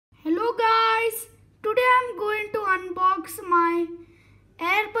Hello guys, today I'm going to unbox my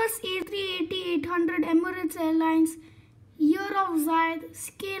Airbus A380 800 Emirates Airlines Year of Zayed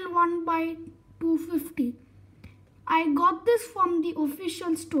scale 1 by 250. I got this from the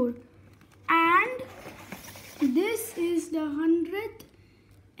official store and this is the 100th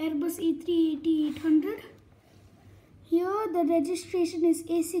Airbus A380 800. Here the registration is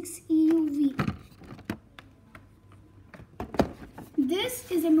A6-EUV.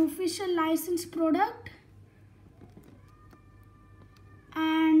 This is an official licensed product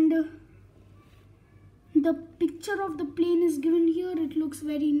and the picture of the plane is given here. It looks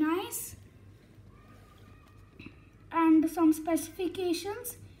very nice and some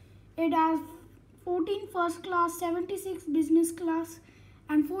specifications. It has 14 first class, 76 business class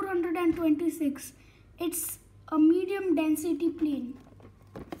and 426. It's a medium density plane.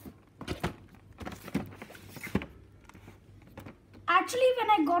 Actually, when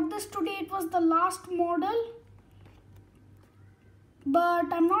I got this today, it was the last model,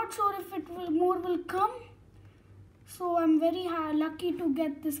 but I'm not sure if more will come. So I'm very lucky to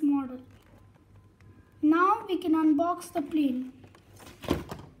get this model. Now we can unbox the plane.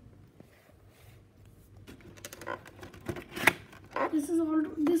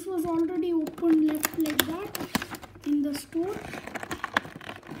 This was already opened left like that in the store.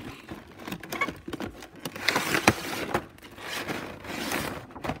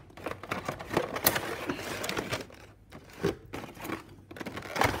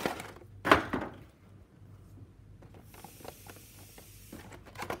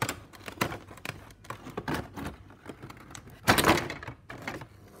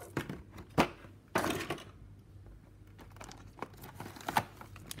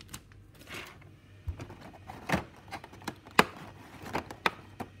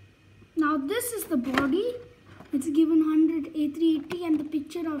 Now this is the body. It's given 100 A380 and the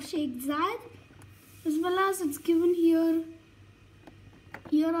picture of Sheikh Zayed, as well as it's given here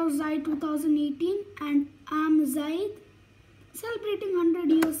Year of Zayed 2018 and I'm Zayed, celebrating 100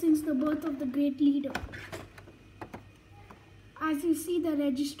 years since the birth of the great leader. As you see, the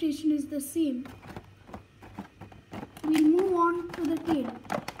registration is the same. We'll move on to the tail.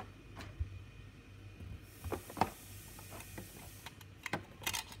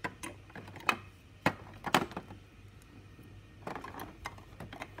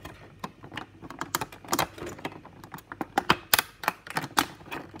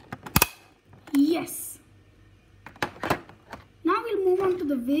 Yes. Now we'll move on to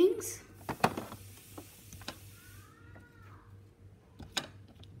the wings.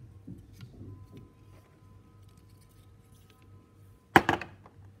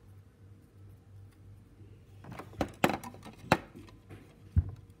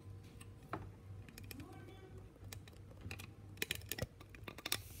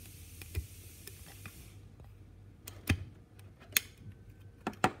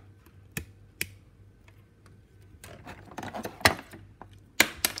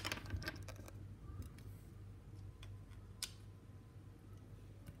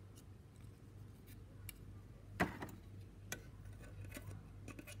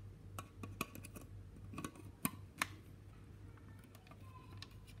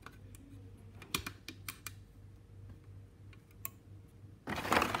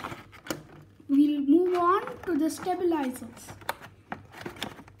 We'll move on to the stabilizers.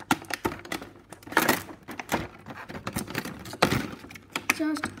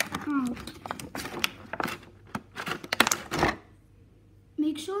 Just out.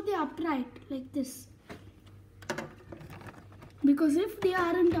 Make sure they're upright like this. Because if they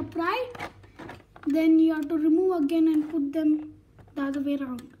aren't upright, then you have to remove again and put them the other way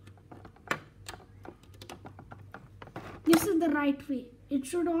around. This is the right way. It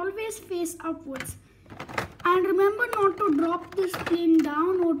should always face upwards. And remember not to drop this plane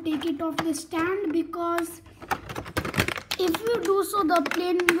down or take it off the stand, because if you do so, the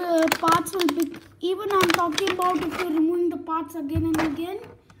plane parts will be, even I'm talking about if you're removing the parts again and again,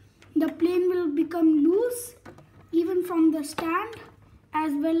 the plane will become loose even from the stand,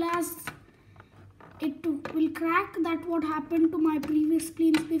 as well as it will crack. That's what happened to my previous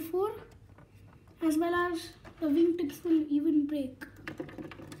planes before, as well as the wingtips will even break.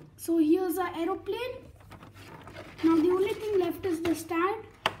 So here's our aeroplane. Now the only thing left is the stand,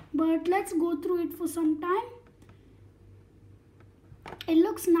 but let's go through it for some time. It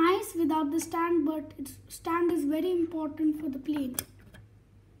looks nice without the stand, but its stand is very important for the plane.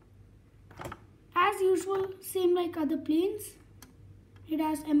 As usual, same like other planes, it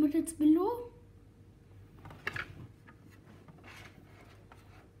has Emirates below.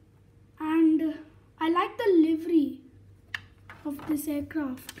 And I like the livery of this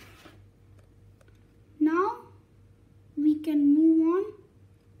aircraft. can move on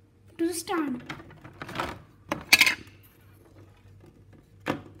to the stand.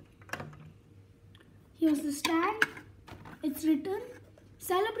 Here's the stand. It's written,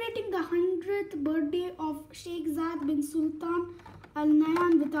 celebrating the 100th birthday of Sheikh Zayed bin Sultan Al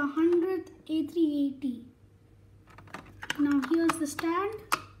Nahyan with a 100th A380. Now here's the stand.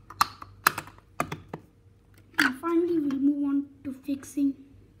 Now finally we'll move on to fixing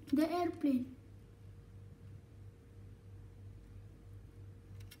the airplane.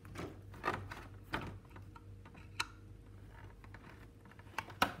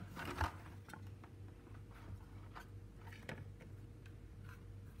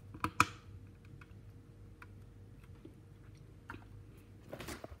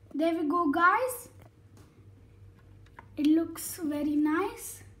 There we go, guys. It looks very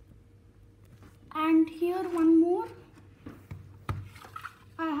nice. And here one more.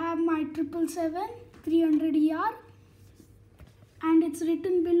 I have my 777-300ER, and it's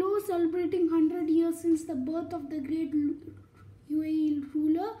written below, celebrating 100 years since the birth of the great U.A.E.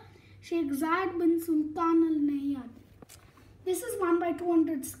 ruler Sheikh Zayed bin Sultan Al Nahyan. This is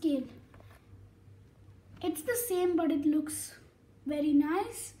 1/200 scale. It's the same, but it looks very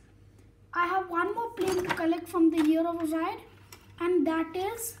nice. I have one more plane to collect from the year of Zayed, and that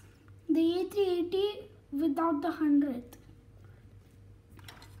is the A380 without the 100th.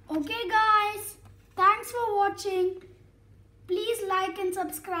 Okay guys, thanks for watching. Please like and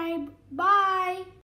subscribe. Bye.